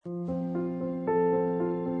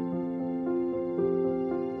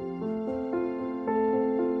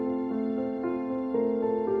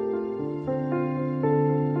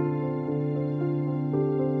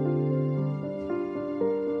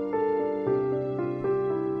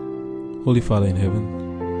Holy Father in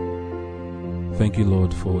heaven, thank you,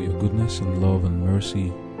 Lord, for your goodness and love and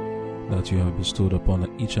mercy that you have bestowed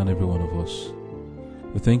upon each and every one of us.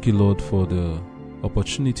 We thank you, Lord, for the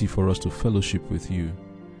opportunity for us to fellowship with you.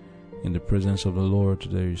 In the presence of the Lord,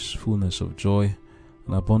 there is fullness of joy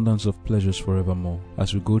and abundance of pleasures forevermore.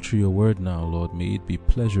 As we go through your word now, Lord, may it be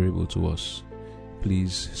pleasurable to us.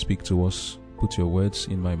 Please speak to us. Put your words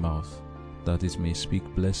in my mouth, that it may speak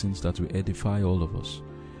blessings that will edify all of us.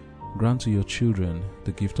 Grant to your children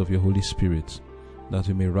the gift of your Holy Spirit, that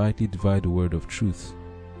we may rightly divide the word of truth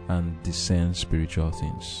and discern spiritual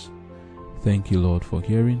things. Thank you, Lord, for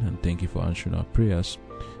hearing, and thank you for answering our prayers.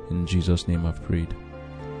 In Jesus' name I've prayed.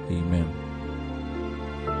 Amen.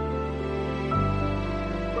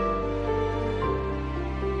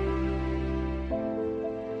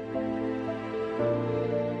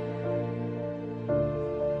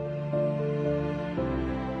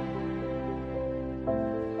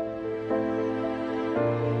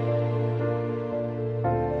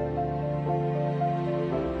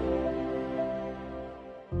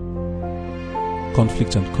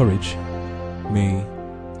 Conflict and Courage, May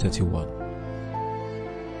 31.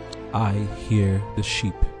 I hear the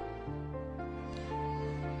sheep.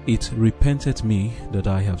 It repenteth me that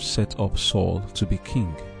I have set up Saul to be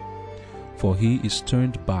king, for he is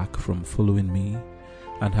turned back from following me,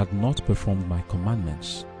 and had not performed my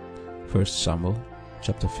commandments. 1 Samuel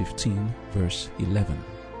chapter 15, verse 11.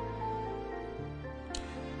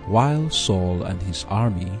 While Saul and his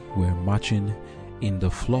army were marching in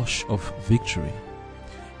the flush of victory,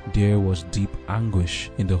 there was deep anguish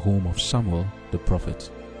in the home of Samuel the prophet.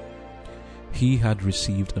 He had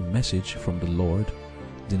received a message from the Lord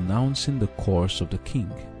denouncing the course of the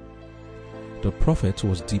king. The prophet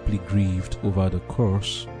was deeply grieved over the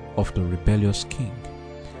course of the rebellious king,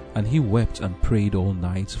 and he wept and prayed all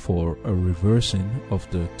night for a reversing of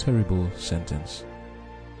the terrible sentence.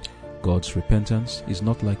 God's repentance is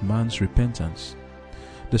not like man's repentance.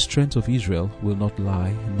 The strength of Israel will not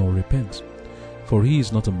lie nor repent, for he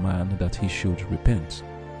is not a man that he should repent.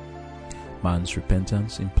 Man's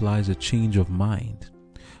repentance implies a change of mind.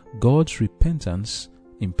 God's repentance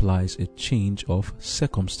implies a change of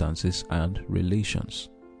circumstances and relations.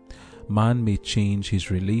 Man may change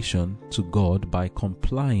his relation to God by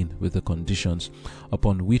complying with the conditions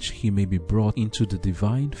upon which he may be brought into the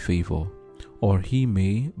divine favor, or he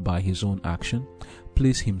may, by his own action,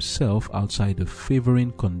 place himself outside the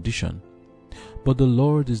favoring condition. But the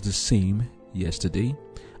Lord is the same yesterday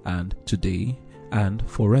and today and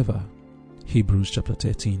forever. Hebrews chapter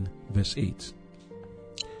 13, verse 8.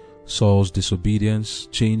 Saul's disobedience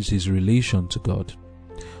changed his relation to God,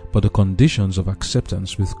 but the conditions of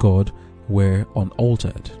acceptance with God were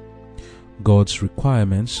unaltered. God's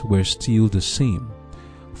requirements were still the same,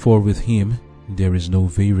 for with him there is no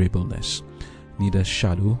variableness, neither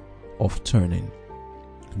shadow of turning.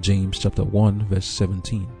 James chapter 1, verse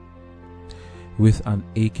 17. With an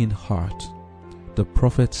aching heart, the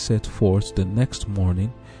prophet set forth the next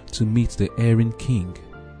morning to meet the erring king.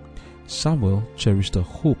 Samuel cherished a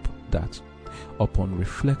hope that, upon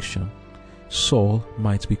reflection, Saul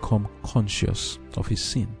might become conscious of his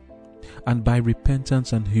sin, and by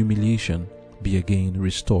repentance and humiliation be again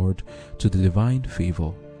restored to the divine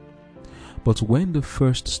favor. But when the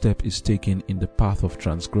first step is taken in the path of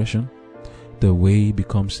transgression, the way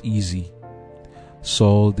becomes easy.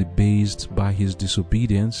 Saul, debased by his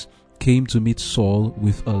disobedience, came to meet Saul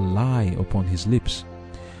with a lie upon his lips.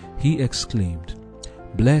 He exclaimed,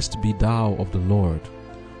 "Blessed be thou of the Lord.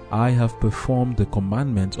 I have performed the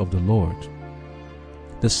commandment of the Lord."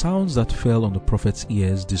 The sounds that fell on the prophet's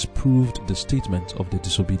ears disproved the statement of the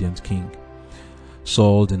disobedient king.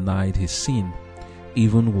 Saul denied his sin,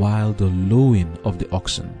 even while the lowing of the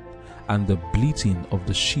oxen and the bleating of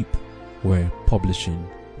the sheep were publishing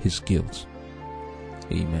his guilt.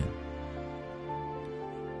 Amen.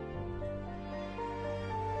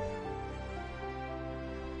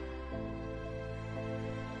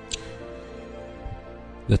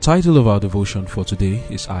 The title of our devotion for today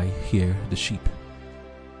is I Hear the Sheep.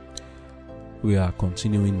 We are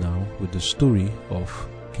continuing now with the story of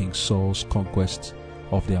King Saul's conquest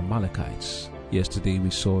of the Amalekites. Yesterday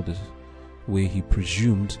we saw the way he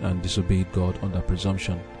presumed and disobeyed God under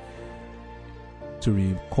presumption. To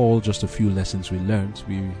recall just a few lessons we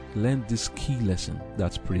learned this key lesson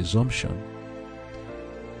that presumption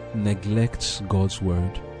neglects God's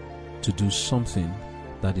word to do something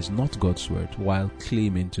that is not God's word while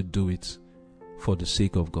claiming to do it for the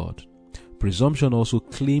sake of God. Presumption also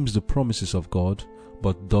claims the promises of God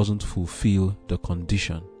but doesn't fulfill the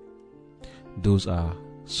condition. Those are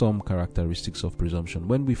some characteristics of presumption.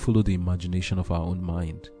 When we follow the imagination of our own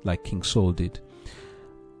mind, like King Saul did,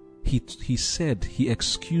 he said, he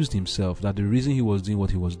excused himself that the reason he was doing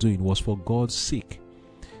what he was doing was for God's sake.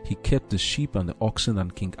 He kept the sheep and the oxen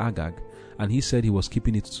and King Agag, and he said he was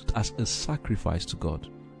keeping it as a sacrifice to God.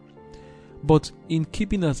 But in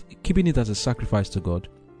keeping it as a sacrifice to God,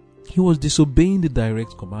 he was disobeying the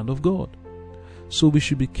direct command of God. So we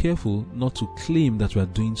should be careful not to claim that we are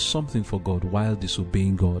doing something for God while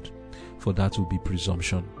disobeying God, for that will be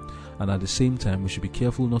presumption. And at the same time, we should be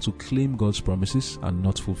careful not to claim God's promises and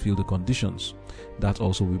not fulfill the conditions. That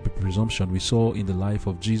also will be presumption. We saw in the life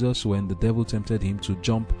of Jesus when the devil tempted him to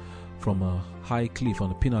jump from a high cliff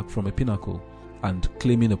from a pinnacle and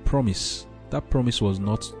claiming a promise. That promise was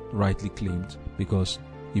not rightly claimed, because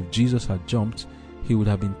if Jesus had jumped, he would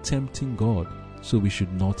have been tempting God. So we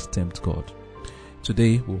should not tempt God.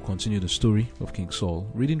 Today we'll continue the story of King Saul,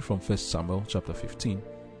 reading from 1 Samuel chapter 15,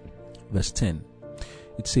 verse 10.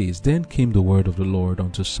 It says, "Then came the word of the Lord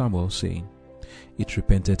unto Samuel, saying, It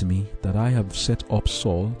repented me that I have set up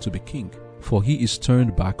Saul to be king, for he is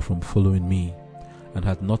turned back from following me, and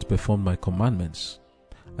hath not performed my commandments.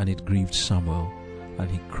 And it grieved Samuel, and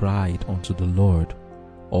he cried unto the Lord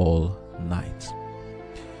all night."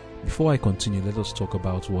 Before I continue, let us talk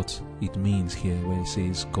about what it means here when it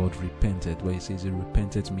says God repented, where it says, "It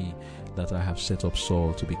repented me that I have set up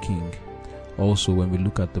Saul to be king." Also, when we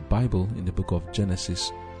look at the Bible in the book of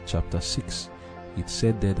Genesis chapter 6, it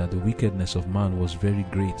said there that the wickedness of man was very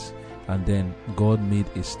great, and then God made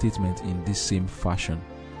a statement in this same fashion.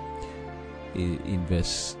 In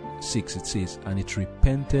verse 6 it says, "And it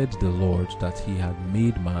repented the Lord that he had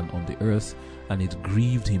made man on the earth, and it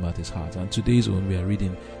grieved him at his heart." And today's one we are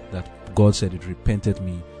reading that God said, "It repented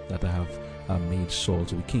me that I have made Saul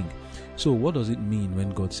to be king." So what does it mean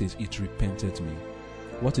when God says, "It repented me"?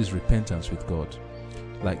 What is repentance with God?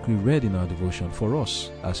 Like we read in our devotion, for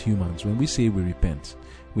us as humans, when we say we repent,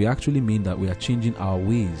 we actually mean that we are changing our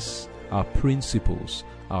ways, our principles,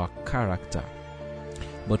 our character.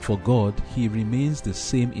 But for God, he remains the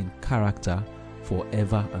same in character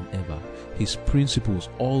forever and ever. His principles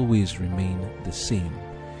always remain the same.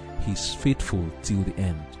 He's faithful till the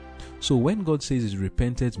end. So when God says he's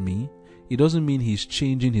repented me, it doesn't mean he's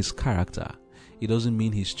changing his character. It doesn't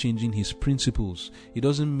mean he's changing his principles. It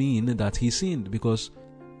doesn't mean that he sinned, because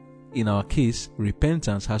in our case,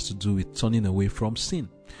 repentance has to do with turning away from sin.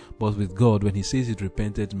 But with God, when he says it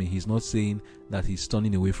repented me, he's not saying that he's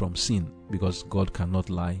turning away from sin, because God cannot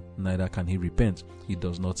lie, neither can he repent. He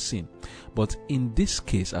does not sin. But in this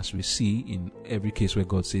case, as we see in every case where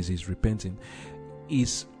God says he's repenting,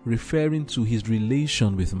 is referring to his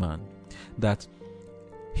relation with man, that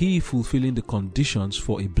he fulfilling the conditions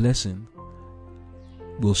for a blessing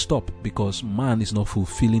will stop because man is not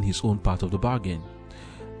fulfilling his own part of the bargain.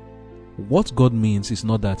 What God means is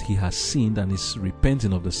not that he has sinned and is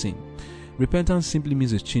repenting of the sin. Repentance simply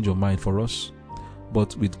means a change of mind for us.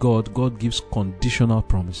 But with God, God gives conditional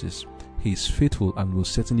promises. He is faithful and will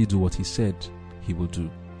certainly do what he said he will do.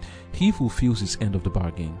 He fulfills his end of the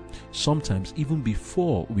bargain, sometimes even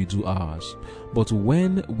before we do ours. But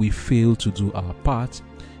when we fail to do our part,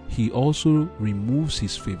 he also removes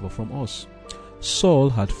his favor from us. Saul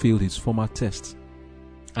had failed his former test,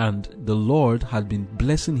 and the Lord had been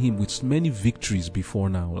blessing him with many victories before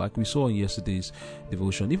now, like we saw in yesterday's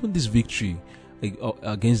devotion. Even this victory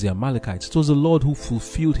against the Amalekites, it was the Lord who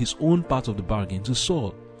fulfilled his own part of the bargain to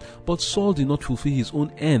Saul. But Saul did not fulfill his own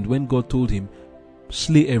end when God told him,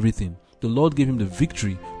 slay everything. The Lord gave him the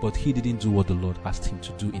victory, but he didn't do what the Lord asked him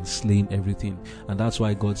to do in slaying everything. And that's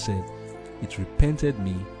why God said, "It repented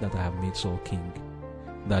me that I have made Saul king."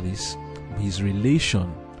 That is, his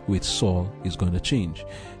relation with Saul is going to change.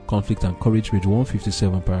 Conflict and Courage, page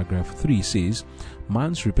 157, paragraph 3 says,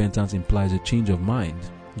 "Man's repentance implies a change of mind.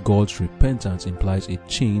 God's repentance implies a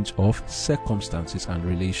change of circumstances and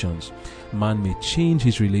relations. Man may change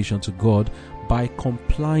his relation to God by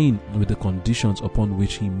complying with the conditions upon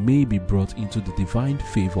which he may be brought into the divine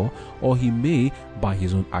favor, or he may, by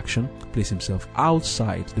his own action, place himself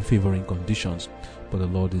outside the favoring conditions. But the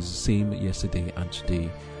Lord is the same yesterday and today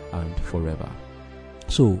and forever."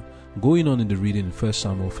 So, going on in the reading in 1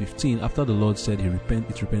 Samuel 15, after the Lord said it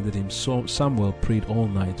repented him, Samuel prayed all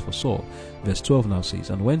night for Saul. Verse 12 now says,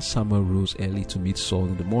 "And when Samuel rose early to meet Saul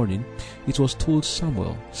in the morning, it was told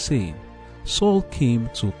Samuel, saying, Saul came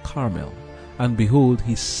to Carmel, and behold,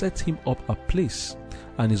 he set him up a place,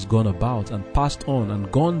 and is gone about, and passed on,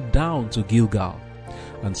 and gone down to Gilgal.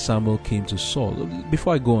 And Samuel came to Saul."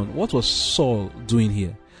 Before I go on, what was Saul doing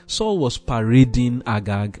here? Saul was parading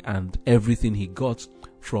Agag and everything he got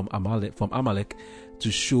from Amalek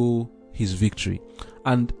to show his victory,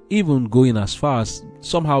 and even going as far as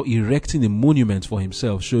somehow erecting a monument for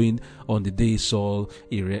himself, showing on the day Saul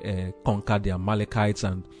conquered the Amalekites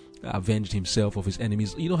and avenged himself of his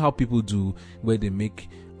enemies. You know how people do, where they make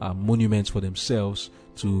monuments for themselves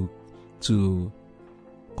to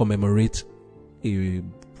commemorate a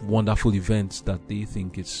wonderful event that they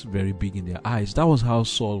think is very big in their eyes. That was how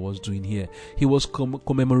Saul was doing here. He was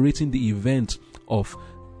commemorating the event of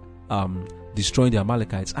destroying the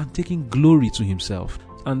Amalekites and taking glory to himself.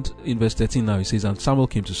 And in verse 13 now, he says, "And Samuel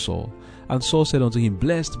came to Saul, and Saul said unto him,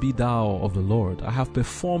 Blessed be thou of the Lord, I have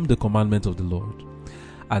performed the commandment of the Lord.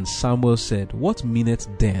 And Samuel said, What meaneth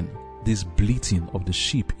then this bleating of the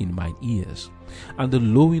sheep in mine ears, and the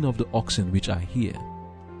lowing of the oxen which I hear?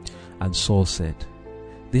 And Saul said,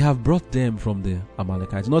 They have brought them from the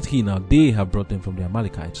Amalekites." Not he now, they have brought them from the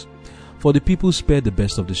Amalekites. "For the people spared the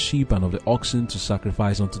best of the sheep and of the oxen to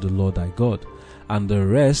sacrifice unto the Lord thy God, and the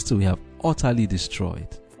rest we have utterly destroyed."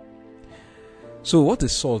 So what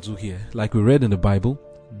does Saul do here? Like we read in the Bible,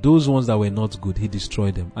 those ones that were not good, he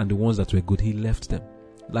destroyed them, and the ones that were good, he left them.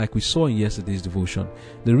 Like we saw in yesterday's devotion,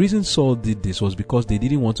 the reason Saul did this was because they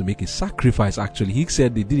didn't want to make a sacrifice. Actually, he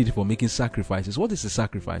said they did it for making sacrifices. What is a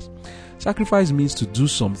sacrifice? Sacrifice means to do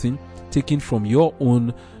something taken from your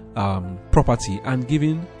own property and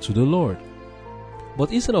given to the Lord.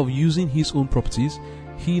 But instead of using his own properties,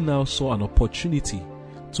 he now saw an opportunity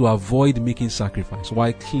to avoid making sacrifice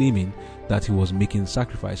while claiming that he was making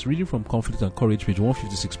sacrifice. Reading from Conflict and Courage, page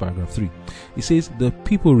 156, paragraph 3. It says, "The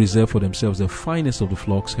people reserve for themselves the finest of the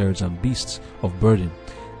flocks, herds, and beasts of burden,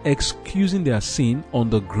 excusing their sin on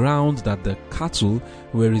the ground that the cattle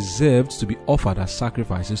were reserved to be offered as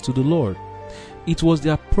sacrifices to the Lord. It was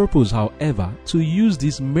their purpose, however, to use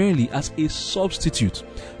this merely as a substitute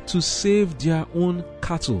to save their own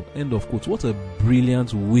cattle." End of quote. What a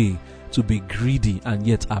brilliant way to be greedy and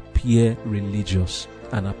yet appear religious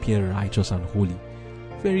and appear righteous and holy.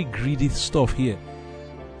 Very greedy stuff here.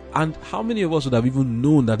 And how many of us would have even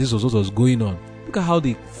known that this was what was going on? Look at how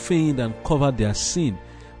they feigned and covered their sin.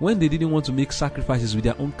 When they didn't want to make sacrifices with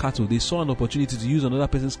their own cattle, they saw an opportunity to use another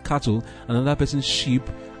person's cattle and another person's sheep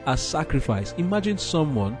as sacrifice. Imagine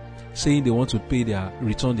someone saying they want to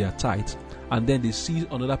return their tithe, and then they see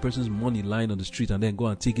another person's money lying on the street and then go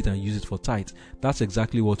and take it and use it for tithe. That's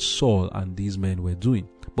exactly what Saul and these men were doing.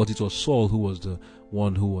 But it was Saul who was the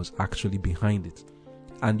one who was actually behind it.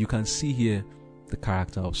 And you can see here the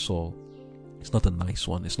character of Saul. It's not a nice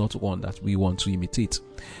one. It's not one that we want to imitate.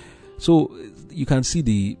 So you can see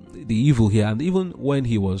the evil here. And even when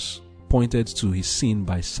he was pointed to his sin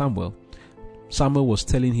by Samuel, Samuel was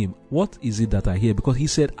telling him, "What is it that I hear?" Because he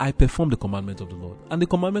said, "I perform the commandment of the Lord." And the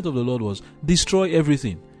commandment of the Lord was, destroy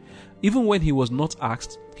everything. Even when he was not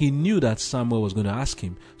asked, he knew that Samuel was going to ask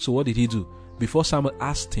him. So what did he do? Before Samuel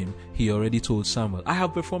asked him, he already told Samuel, "I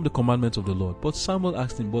have performed the commandment of the Lord." But Samuel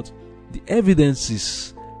asked him, "But the evidence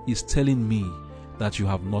is telling me that you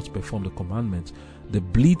have not performed the commandment. The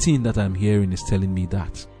bleating that I'm hearing is telling me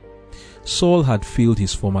that." Saul had failed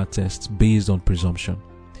his former test based on presumption.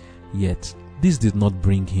 Yet, this did not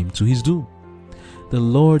bring him to his doom. The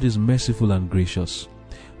Lord is merciful and gracious.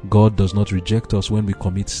 God does not reject us when we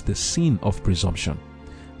commit the sin of presumption.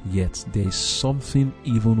 Yet there is something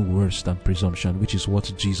even worse than presumption, which is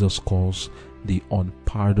what Jesus calls the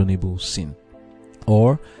unpardonable sin,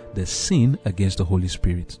 or the sin against the Holy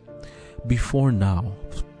Spirit. Before now,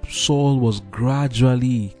 Saul was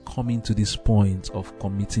gradually coming to this point of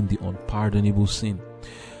committing the unpardonable sin.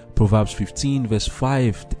 Proverbs 15 verse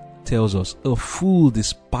 5 tells us, "A fool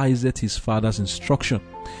despiseth his father's instruction,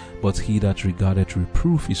 but he that regardeth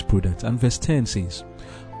reproof is prudent." And verse 10 says,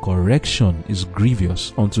 "Correction is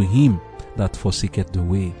grievous unto him that forsaketh the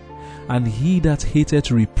way, and he that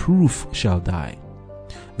hateth reproof shall die."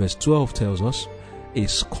 Verse 12 tells us, "A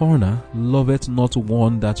scorner loveth not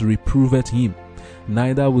one that reproveth him,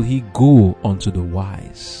 neither will he go unto the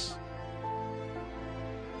wise."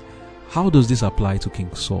 How does this apply to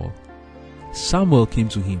King Saul? Samuel came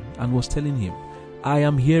to him and was telling him, "I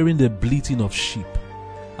am hearing the bleating of sheep."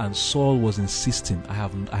 And Saul was insisting, I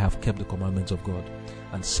have kept the commandments of God.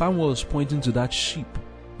 And Samuel was pointing to that sheep,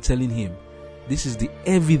 telling him, "This is the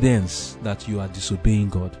evidence that you are disobeying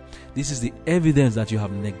God. This is the evidence that you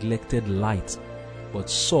have neglected light." But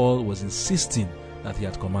Saul was insisting that he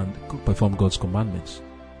had performed God's commandments.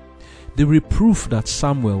 The reproof that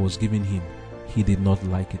Samuel was giving him, he did not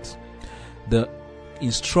like it. The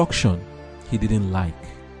instruction, he didn't like.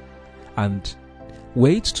 And were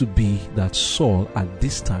it to be that Saul at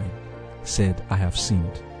this time said, "I have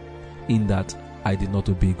sinned, in that I did not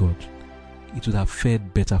obey God," it would have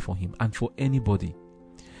fared better for him and for anybody.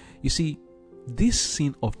 You see, this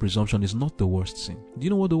sin of presumption is not the worst sin. Do you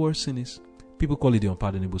know what the worst sin is? People call it the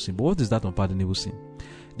unpardonable sin. But what is that unpardonable sin?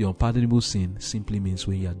 The unpardonable sin simply means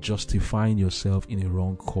when you are justifying yourself in a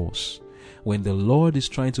wrong course. When the Lord is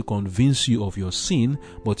trying to convince you of your sin,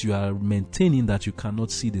 but you are maintaining that you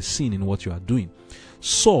cannot see the sin in what you are doing.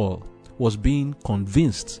 Saul was being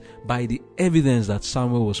convinced by the evidence that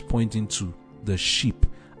Samuel was pointing to, the sheep.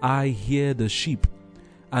 I hear the sheep.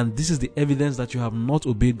 And this is the evidence that you have not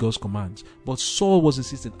obeyed God's commands. But Saul was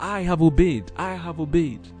insisting, I have obeyed.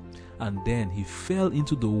 And then he fell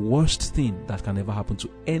into the worst thing that can ever happen to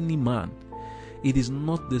any man. It is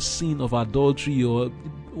not the sin of adultery or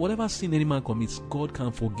whatever sin any man commits, God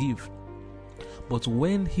can forgive. But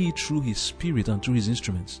when he, through his spirit and through his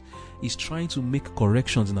instruments, is trying to make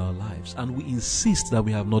corrections in our lives, and we insist that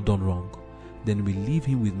we have not done wrong, then we leave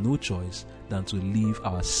him with no choice than to leave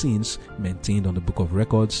our sins maintained on the book of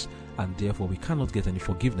records, and therefore we cannot get any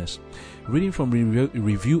forgiveness. Reading from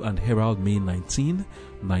Review and Herald, May 19,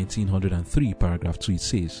 1903, paragraph 2, it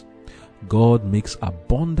says, God makes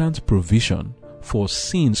abundant provision for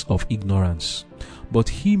sins of ignorance, but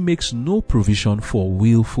he makes no provision for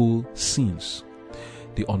willful sins.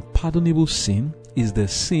 The unpardonable sin is the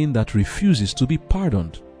sin that refuses to be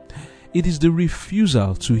pardoned. It is the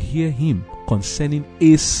refusal to hear him concerning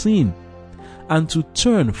a sin and to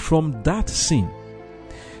turn from that sin.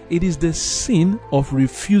 It is the sin of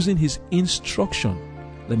refusing his instruction.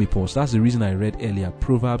 Let me pause. That's the reason I read earlier,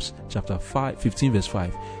 Proverbs chapter 15 verse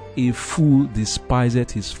 5. A fool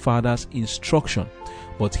despiseth his father's instruction,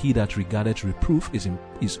 but he that regardeth reproof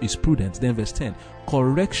is prudent. Then verse 10.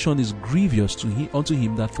 Correction is grievous unto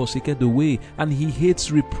him that forsaketh the way, and he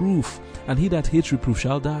hates reproof, and he that hates reproof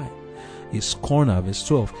shall die. A scorner, verse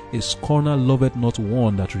 12, a scorner loveth not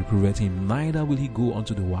one that reproveth him, neither will he go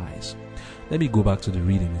unto the wise. Let me go back to the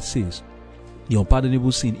reading. It says, the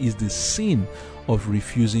unpardonable sin is the sin of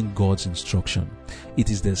refusing God's instruction. It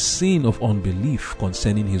is the sin of unbelief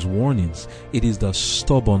concerning his warnings. It is the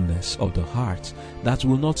stubbornness of the heart that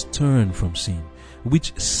will not turn from sin,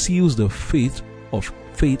 which seals the fate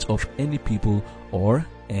of any people or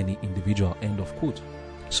any individual. End of quote.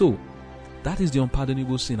 So, that is the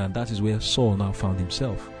unpardonable sin, and that is where Saul now found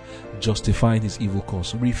himself, justifying his evil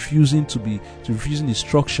course, refusing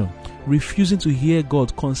instruction, refusing to hear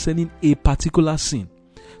God concerning a particular sin,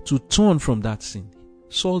 to turn from that sin.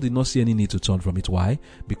 Saul did not see any need to turn from it. Why?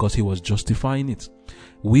 Because he was justifying it.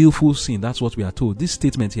 Willful sin, that's what we are told. This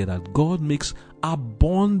statement here that God makes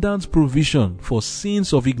abundant provision for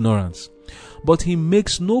sins of ignorance, but he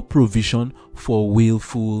makes no provision for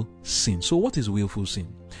willful sin. So what is willful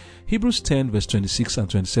sin? Hebrews 10 verse 26 and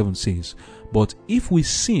 27 says, but if we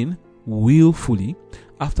sin willfully,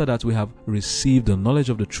 after that we have received the knowledge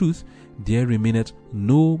of the truth, there remaineth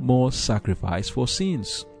no more sacrifice for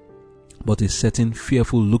sins, but a certain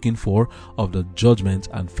fearful looking for of the judgment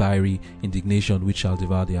and fiery indignation which shall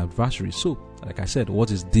devour the adversaries. So, like I said, what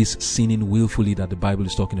is this sinning willfully that the Bible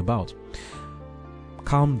is talking about?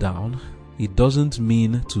 Calm down. It doesn't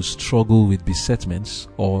mean to struggle with besetments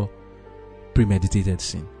or premeditated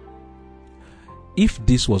sin. If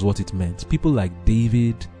this was what it meant, people like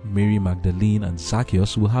David, Mary Magdalene, and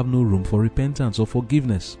Zacchaeus will have no room for repentance or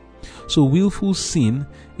forgiveness. So willful sin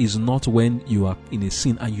is not when you are in a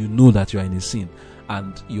sin and you know that you are in a sin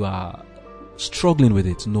and you are struggling with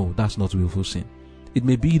it. No, that's not willful sin. It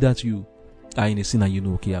may be that you are in a sin and you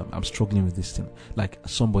know, okay, I'm struggling with this thing. Like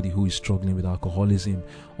somebody who is struggling with alcoholism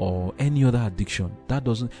or any other addiction. That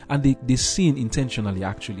doesn't, and they sin intentionally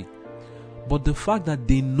actually. But the fact that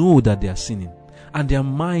they know that they are sinning and their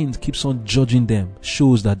mind keeps on judging them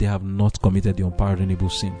shows that they have not committed the unpardonable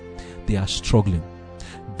sin. They are struggling.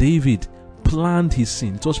 David planned his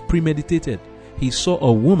sin. It was premeditated. He saw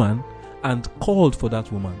a woman and called for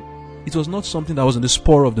that woman. It was not something that was in the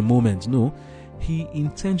spur of the moment. No, he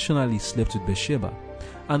intentionally slept with Bathsheba.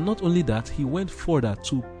 And not only that, he went further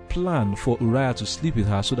to plan for Uriah to sleep with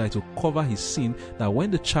her so that it will cover his sin, that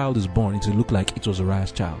when the child is born, it will look like it was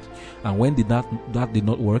Uriah's child. And when that did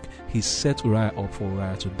not work, he set Uriah up for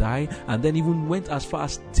Uriah to die, and then even went as far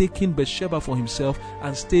as taking Bathsheba for himself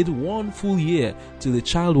and stayed 1 full year till the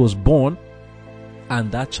child was born,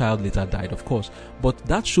 and that child later died, of course. But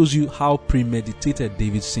that shows you how premeditated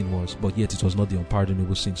David's sin was, but yet it was not the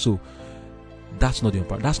unpardonable sin. So that's not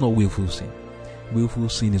willful sin. Willful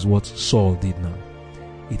sin is what Saul did now.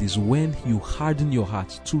 It is when you harden your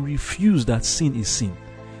heart to refuse that sin is sin.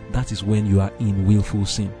 That is when you are in willful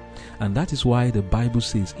sin. And that is why the Bible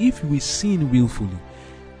says, if we sin willfully,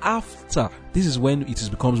 this is when it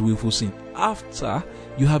becomes willful sin. After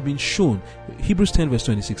you have been shown, Hebrews 10 verse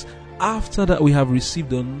 26, after that we have received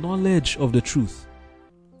the knowledge of the truth.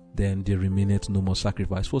 then there remaineth no more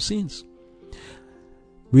sacrifice for sins.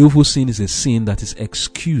 Willful sin is a sin that is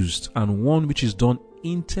excused and one which is done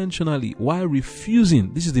intentionally while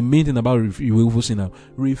refusing. This is the main thing about willful sin now.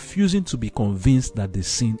 Refusing to be convinced that the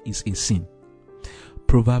sin is a sin.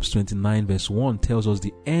 Proverbs 29 verse 1 tells us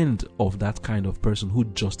the end of that kind of person who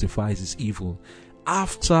justifies his evil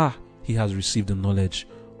after he has received the knowledge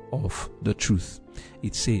of the truth.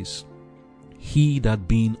 It says, "He that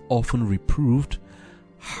being often reproved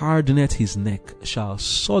hardeneth his neck shall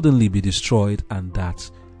suddenly be destroyed, and that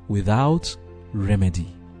without remedy."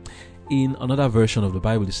 In another version of the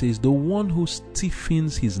Bible, it says, "The one who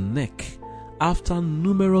stiffens his neck after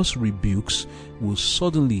numerous rebukes will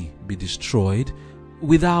suddenly be destroyed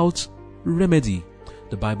without remedy."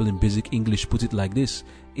 The Bible in basic English put it like this: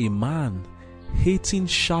 "A man hating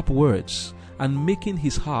sharp words and making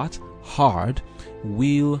his heart hard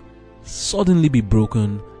will suddenly be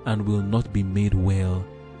broken and will not be made well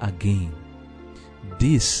again."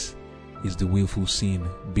 This is the willful sin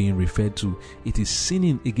being referred to. It is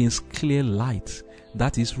sinning against clear light,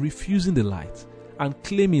 that is, refusing the light and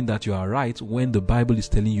claiming that you are right when the Bible is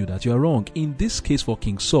telling you that you are wrong. In this case for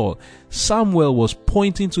King Saul, Samuel was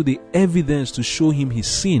pointing to the evidence to show him his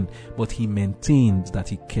sin, but he maintained that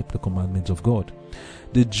he kept the commandments of God.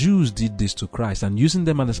 The Jews did this to Christ, and using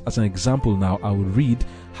them as an example now, I will read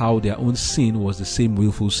how their own sin was the same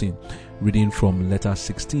willful sin. Reading from letter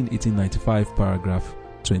 16, 1895, paragraph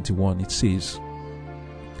 21, it says,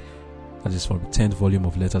 that is from the 10th volume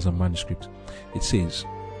of Letters and Manuscripts, it says,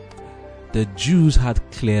 "The Jews had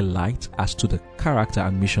clear light as to the character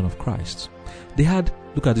and mission of Christ. They had,"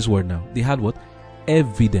 look at this word now, they had what?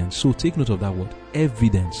 Evidence. So take note of that word,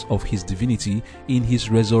 evidence of his divinity in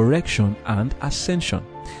his resurrection and ascension.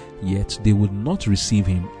 Yet they would not receive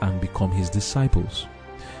him and become his disciples.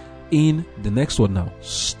 In the next word now,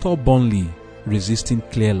 stubbornly resisting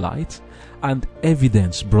clear light and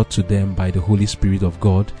evidence brought to them by the Holy Spirit of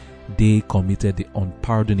God, they committed the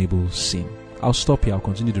unpardonable sin. I'll stop here. I'll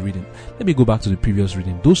continue the reading. Let me go back to the previous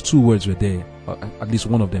reading. Those two words were there, at least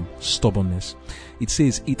one of them, stubbornness. It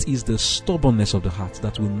says, "It is the stubbornness of the heart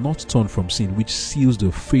that will not turn from sin, which seals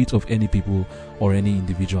the fate of any people or any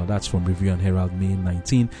individual." That's from Review and Herald, May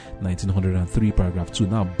 19, 1903, paragraph 2.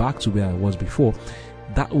 Now back to where I was before.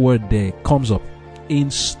 That word there comes up.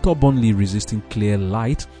 "In stubbornly resisting clear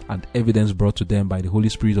light and evidence brought to them by the Holy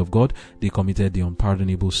Spirit of God, they committed the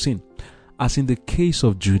unpardonable sin." As in the case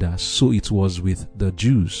of Judas, so it was with the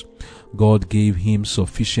Jews. God gave him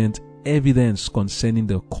sufficient evidence concerning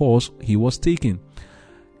the course he was taking.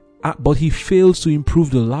 But he failed to improve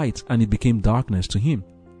the light, and it became darkness to him.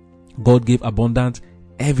 God gave abundant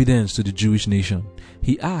evidence to the Jewish nation.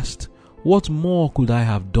 He asked, "What more could I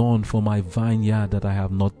have done for my vineyard that I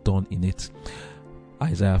have not done in it?"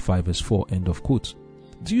 Isaiah 5 verse 4, end of quote.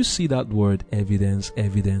 Do you see that word evidence,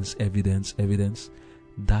 evidence, evidence, evidence?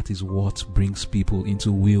 That is what brings people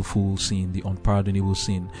into willful sin, the unpardonable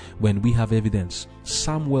sin. When we have evidence,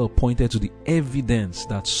 Samuel pointed to the evidence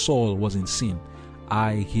that Saul was in sin.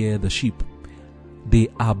 "I hear the sheep. They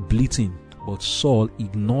are bleating." But Saul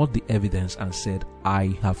ignored the evidence and said,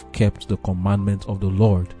 "I have kept the commandment of the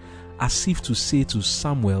Lord." As if to say to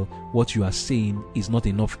Samuel, what you are saying is not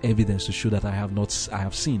enough evidence to show that I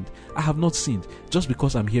have sinned. I have not sinned. Just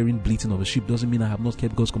because I'm hearing bleating of a sheep doesn't mean I have not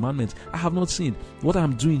kept God's commandments. I have not sinned. What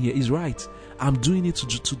I'm doing here is right. I'm doing it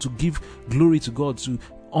to give glory to God, to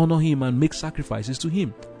honor him and make sacrifices to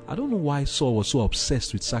him. I don't know why Saul was so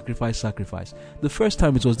obsessed with sacrifice. The first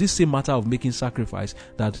time it was this same matter of making sacrifice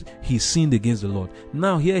that he sinned against the Lord.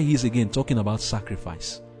 Now here he is again talking about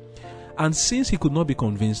sacrifice. And since he could not be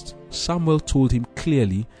convinced, Samuel told him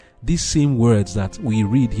clearly these same words that we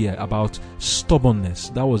read here about stubbornness.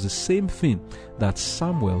 That was the same thing that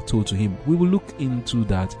Samuel told to him. We will look into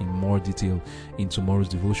that in more detail in tomorrow's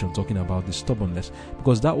devotion, talking about the stubbornness,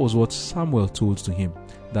 because that was what Samuel told to him,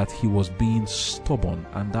 that he was being stubborn,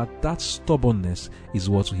 and that stubbornness is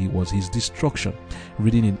what he was his destruction.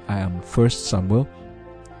 Reading in 1 Samuel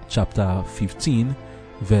chapter 15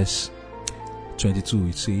 verse 22,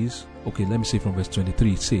 it says, okay, let me say from verse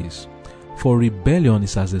 23, it says, "For rebellion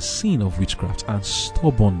is as the sin of witchcraft, and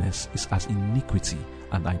stubbornness is as iniquity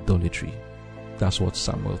and idolatry." That's what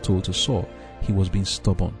Samuel told to Saul. He was being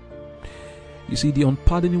stubborn. You see, the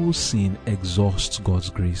unpardonable sin exhausts God's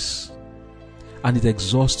grace, and it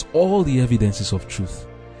exhausts all the evidences of truth.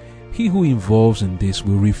 He who involves in this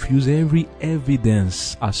will refuse every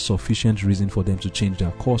evidence as sufficient reason for them to change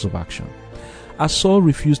their course of action. As Saul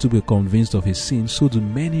refused to be convinced of his sin, so do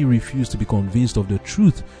many refuse to be convinced of the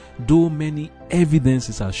truth, though many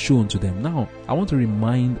evidences are shown to them. Now, I want to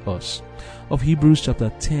remind us of Hebrews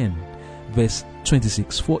chapter 10, verse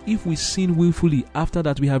 26. For if we sin willfully after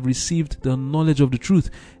that we have received the knowledge of the truth,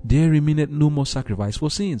 there remaineth no more sacrifice for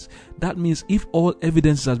sins. That means if all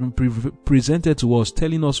evidence has been presented to us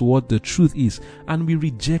telling us what the truth is, and we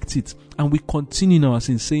reject it, and we continue in our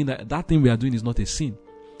sin saying that that thing we are doing is not a sin,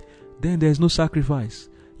 then there is no sacrifice.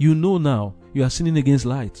 You know now you are sinning against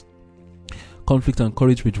light. Conflict and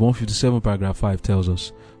Courage, page 157, paragraph 5 tells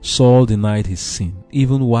us, Saul denied his sin,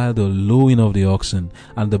 even while the lowing of the oxen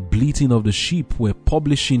and the bleating of the sheep were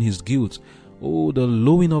publishing his guilt. Oh, the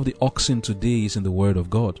lowing of the oxen today is in the Word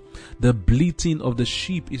of God. The bleating of the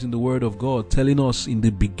sheep is in the Word of God, telling us in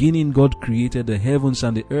the beginning God created the heavens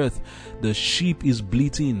and the earth. The sheep is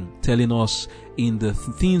bleating, telling us in the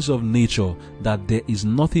things of nature that there is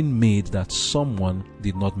nothing made that someone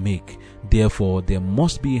did not make. Therefore, there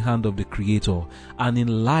must be a hand of the Creator. And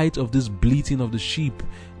in light of this bleating of the sheep,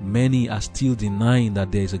 many are still denying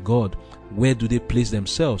that there is a God. Where do they place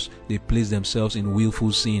themselves? They place themselves in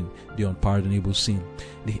willful sin, the unpardonable sin.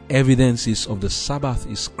 The evidences of the Sabbath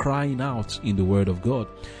is crying out in the Word of God.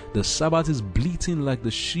 The Sabbath is bleating like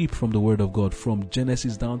the sheep from the Word of God, from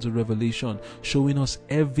Genesis down to Revelation, showing us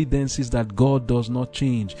evidences that God does not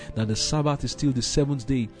change, that the Sabbath is still the seventh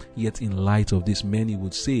day. Yet in light of this, many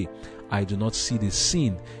would say, I do not see the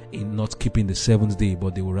sin in not keeping the seventh day,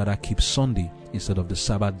 but they would rather keep Sunday instead of the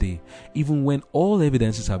Sabbath day, even when all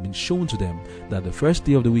evidences have been shown to them that the first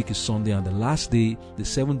day of the week is Sunday and the last day, the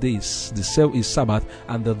seventh day, is Sabbath,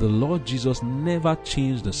 and that the Lord Jesus never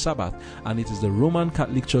changed the Sabbath, and it is the Roman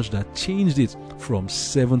Catholic Church that changed it from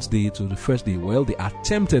seventh day to the first day. Well, they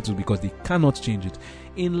attempted to, because they cannot change it.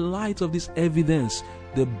 In light of this evidence,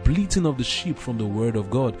 the bleating of the sheep from the Word of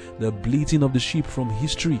God, the bleating of the sheep from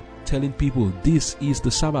history, telling people this is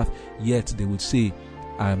the Sabbath, yet they would say,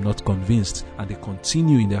 I am not convinced, and they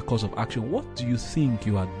continue in their course of action. What do you think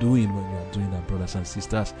you are doing when you are doing that, brothers and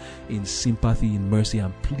sisters? In sympathy, in mercy,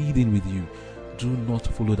 and pleading with you, do not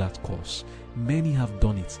follow that course. Many have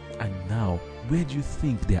done it, and now, where do you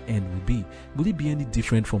think their end will be? Will it be any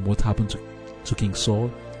different from what happened to King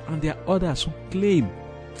Saul? And there are others who claim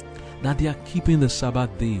that they are keeping the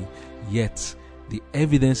Sabbath day, yet the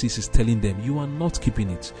evidence is telling them you are not keeping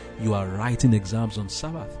it. You are writing exams on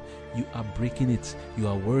Sabbath. You are breaking it. You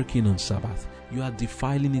are working on Sabbath. You are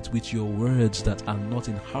defiling it with your words that are not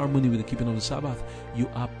in harmony with the keeping of the Sabbath. You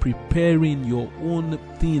are preparing your own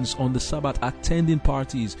things on the Sabbath, attending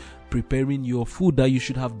parties, preparing your food that you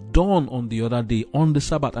should have done on the other day on the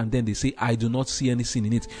Sabbath, and then they say, I do not see any sin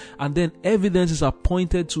in it. And then evidences are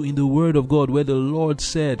pointed to in the Word of God, where the Lord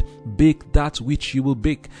said, bake that which you will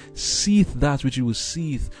bake, seethe that which you will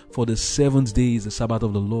seethe, for the seventh day is the Sabbath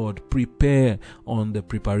of the Lord. Prepare on the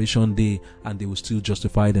preparation day. And they will still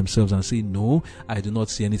justify themselves and say, no, I do not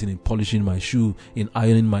see anything in polishing my shoe, in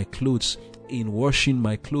ironing my clothes, in washing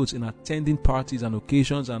my clothes, in attending parties and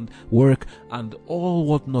occasions and work and all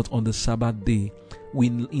whatnot on the Sabbath day.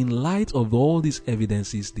 When in light of all these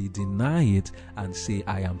evidences, they deny it and say,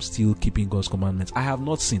 I am still keeping God's commandments. I have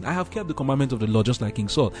not sinned. I have kept the commandment of the Lord, just like King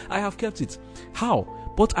Saul. I have kept it. How?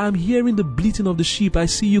 But I'm hearing the bleating of the sheep. I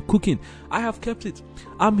see you cooking. I have kept it.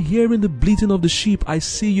 I'm hearing the bleating of the sheep. I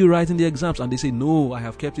see you writing the exams. And they say, no, I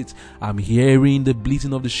have kept it. I'm hearing the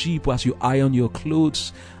bleating of the sheep as you iron your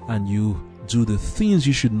clothes and you do the things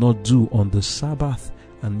you should not do on the Sabbath,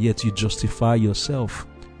 and yet you justify yourself.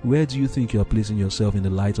 Where do you think you are placing yourself in the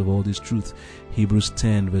light of all this truth? Hebrews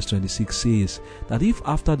 10 verse 26 says that if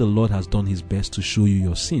after the Lord has done his best to show you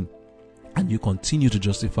your sin, and you continue to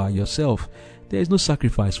justify yourself, there is no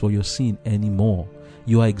sacrifice for your sin anymore.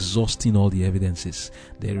 You are exhausting all the evidences.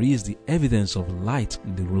 There is the evidence of light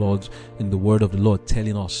in the Lord, in the Word of the Lord,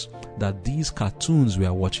 telling us that these cartoons we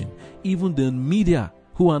are watching, even the media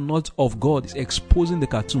who are not of God, is exposing the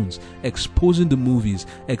cartoons, exposing the movies,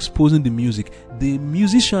 exposing the music. The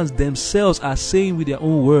musicians themselves are saying with their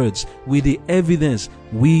own words, with the evidence,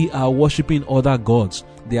 we are worshiping other gods.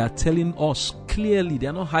 They are telling us clearly, they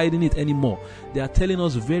are not hiding it anymore. They are telling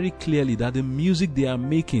us very clearly that the music they are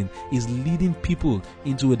making is leading people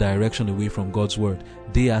into a direction away from God's word.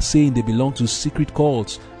 They are saying they belong to secret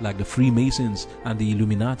cults like the Freemasons and the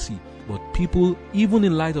Illuminati. But people, even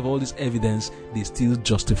in light of all this evidence, they still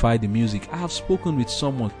justify the music. I have spoken with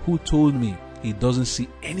someone who told me he doesn't see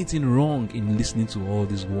anything wrong in listening to all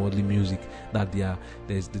this worldly music, that the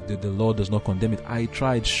Lord does not condemn it. I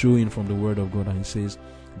tried showing from the Word of God, and he says,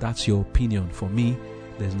 that's your opinion. For me,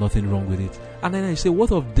 there's nothing wrong with it. And then I say,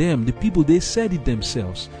 what of them? The people, they said it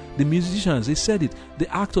themselves. The musicians, they said it.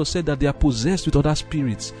 The actors said that they are possessed with other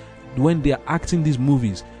spirits when they are acting these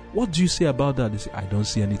movies. What do you say about that? They say, I don't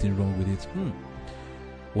see anything wrong with it.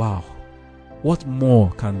 Wow. What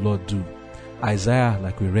more can Lord do? Isaiah,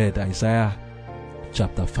 like we read, Isaiah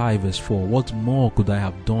Chapter 5 verse 4, what more could I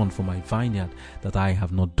have done for my vineyard that I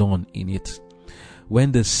have not done in it?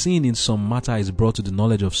 When the sin in some matter is brought to the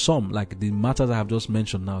knowledge of some, like the matters I have just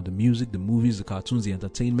mentioned now, the music, the movies, the cartoons, the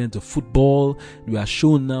entertainment, the football, we are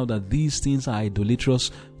shown now that these things are idolatrous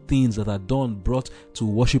things that are done, brought to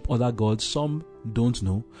worship other gods. Some don't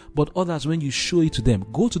know, but others, when you show it to them,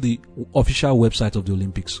 go to the official website of the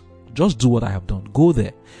Olympics. Just do what I have done. Go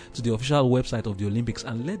there to the official website of the Olympics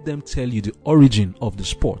and let them tell you the origin of the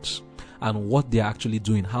sports and what they are actually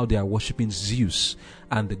doing, how they are worshipping Zeus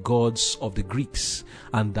and the gods of the Greeks,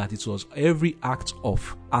 and that it was every act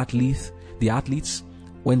of the athletes,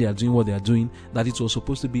 when they are doing what they are doing, that it was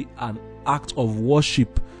supposed to be an act of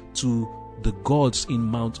worship to the gods in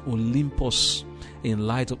Mount Olympus. In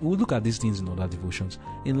light of, we'll look at these things in other devotions.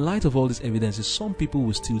 In light of all these evidences, some people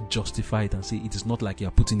will still justify it and say it is not like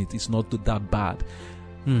you're putting it, it's not that bad.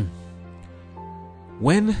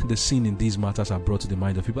 When the sin in these matters are brought to the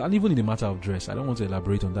mind of people, and even in the matter of dress, I don't want to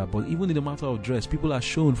elaborate on that, but even in the matter of dress, people are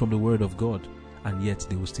shown from the word of God, and yet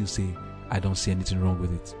they will still say, I don't see anything wrong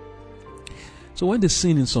with it. So when the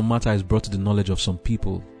sin in some matter is brought to the knowledge of some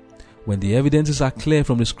people, when the evidences are clear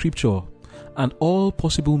from the scripture, and all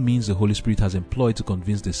possible means the Holy Spirit has employed to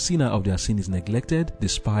convince the sinner of their sin is neglected,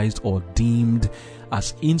 despised, or deemed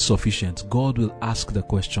as insufficient, God will ask the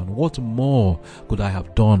question, what more could I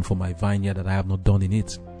have done for my vineyard that I have not done in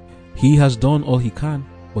it? He has done all he can,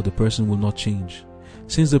 but the person will not change.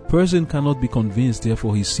 Since the person cannot be convinced,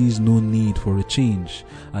 therefore he sees no need for a change.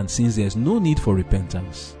 And since there is no need for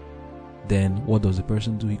repentance, then what does the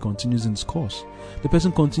person do? He continues in his course. The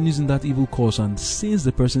person continues in that evil course, and since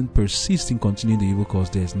the person persists in continuing the evil course,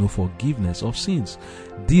 there is no forgiveness of sins.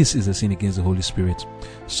 This is a sin against the Holy Spirit.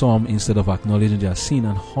 Some, instead of acknowledging their sin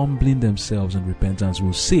and humbling themselves in repentance,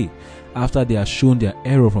 will say, after they are shown their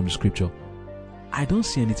error from the scripture, I don't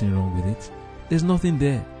see anything wrong with it. There's nothing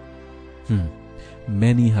there.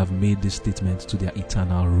 Many have made this statement to their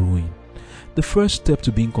eternal ruin. The first step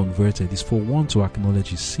to being converted is for one to acknowledge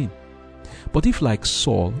his sin. But if, like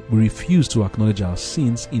Saul, we refuse to acknowledge our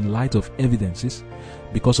sins in light of evidences,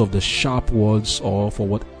 because of the sharp words or for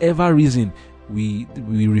whatever reason we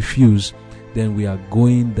refuse, then we are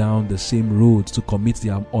going down the same road to commit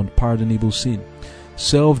the unpardonable sin.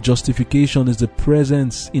 Self-justification in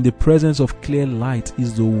the presence of clear light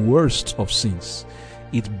is the worst of sins.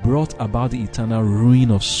 It brought about the eternal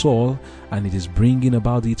ruin of Saul, and it is bringing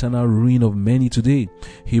about the eternal ruin of many today.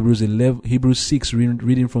 Hebrews 6,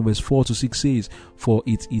 reading from verse 4 to 6 says, for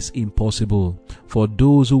it is impossible for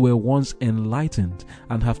those who were once enlightened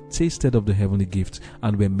and have tasted of the heavenly gift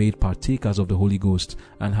and were made partakers of the Holy Ghost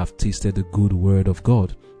and have tasted the good word of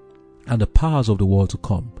God and the powers of the world to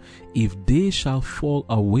come, if they shall fall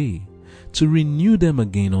away, to renew them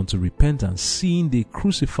again unto repentance, seeing they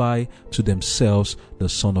crucify to themselves the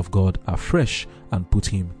Son of God afresh and put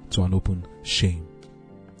him to an open shame.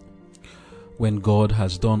 When God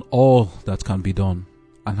has done all that can be done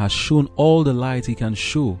and has shown all the light he can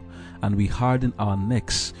show, and we harden our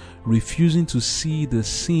necks, refusing to see the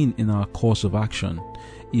sin in our course of action,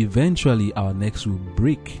 eventually our necks will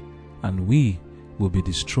break and we will be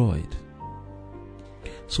destroyed.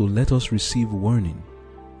 So let us receive warning.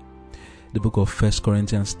 The book of 1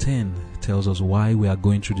 Corinthians 10 tells us why we are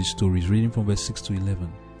going through these stories, reading from verse 6 to 11.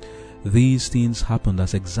 These things happened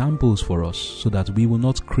as examples for us, so that we will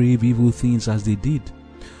not crave evil things as they did.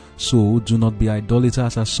 So do not be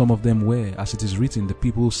idolaters as some of them were. As it is written, the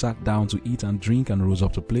people sat down to eat and drink and rose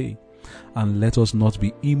up to play. And let us not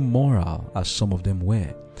be immoral as some of them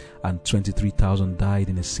were. And 23,000 died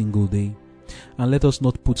in a single day. And let us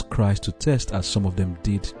not put Christ to test as some of them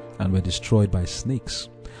did and were destroyed by snakes.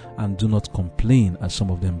 And do not complain as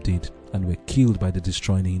some of them did and were killed by the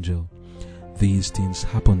destroying angel. These things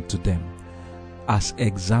happened to them as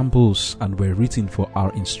examples and were written for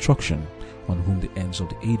our instruction, on whom the ends of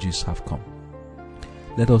the ages have come.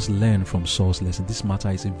 Let us learn from Saul's lesson. This matter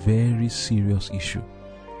is a very serious issue.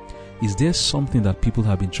 Is there something that people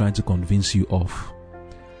have been trying to convince you of,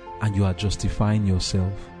 and you are justifying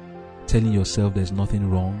yourself, telling yourself there's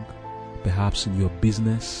nothing wrong, perhaps in your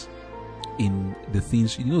business, in the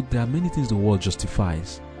things, there are many things the world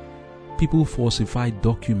justifies. People falsify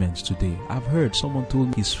documents today. I've heard someone told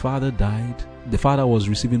me his father died. The father was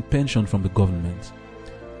receiving pension from the government.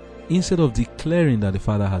 Instead of declaring that the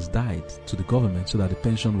father has died to the government so that the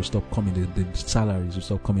pension will stop coming, the salaries will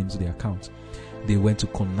stop coming into the account, they went to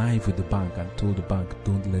connive with the bank and told the bank,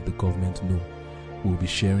 don't let the government know. We'll be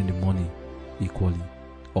sharing the money equally,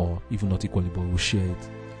 or even not equally, but we'll share it,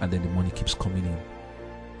 and then the money keeps coming in.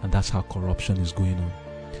 And that's how corruption is going on.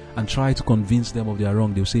 And try to convince them of their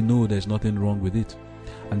wrong. They'll say, no, there's nothing wrong with it.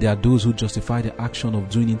 And there are those who justify the action of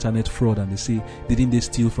doing internet fraud and they say, didn't they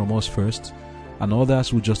steal from us first? And others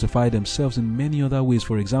who justify themselves in many other ways.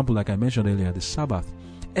 For example, like I mentioned earlier, the Sabbath.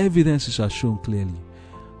 Evidences are shown clearly.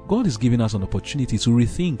 God is giving us an opportunity to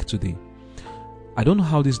rethink today. I don't know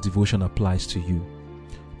how this devotion applies to you.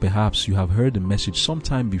 Perhaps you have heard the message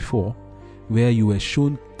sometime before where you were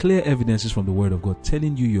shown clear evidences from the Word of God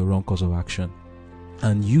telling you your wrong course of action,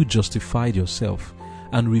 and you justified yourself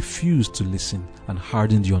and refused to listen and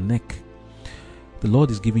hardened your neck. The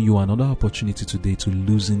Lord is giving you another opportunity today to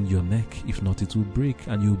loosen your neck. If not, it will break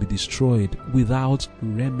and you will be destroyed without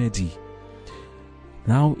remedy.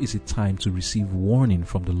 Now is a time to receive warning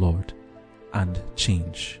from the Lord and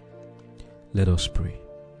change. Let us pray.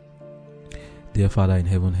 Dear Father in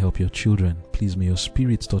heaven, help your children. Please may your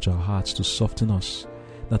Spirit touch our hearts to soften us,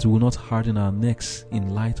 that we will not harden our necks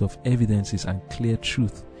in light of evidences and clear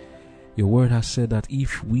truth. Your word has said that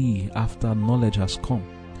if we, after knowledge has come,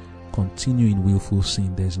 continue in willful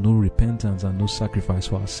sin, there is no repentance and no sacrifice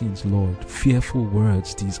for our sins. Lord, fearful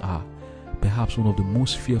words these are. Perhaps one of the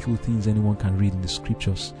most fearful things anyone can read in the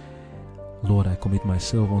scriptures. Lord, I commit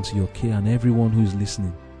myself unto your care and everyone who is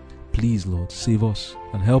listening. Please, Lord, save us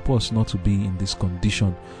and help us not to be in this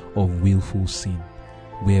condition of willful sin,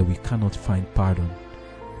 where we cannot find pardon.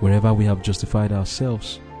 Wherever we have justified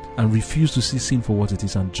ourselves and refused to see sin for what it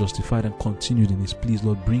is and justified and continued in this, please,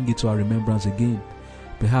 Lord, bring it to our remembrance again.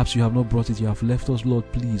 Perhaps you have not brought it, you have left us, Lord.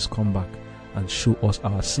 Please come back and show us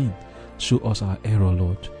our sin, show us our error,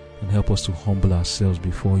 Lord, and help us to humble ourselves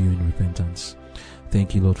before you in repentance.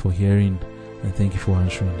 Thank you, Lord, for hearing, and thank you for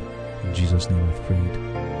answering. In Jesus' name I've prayed.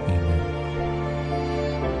 Amen.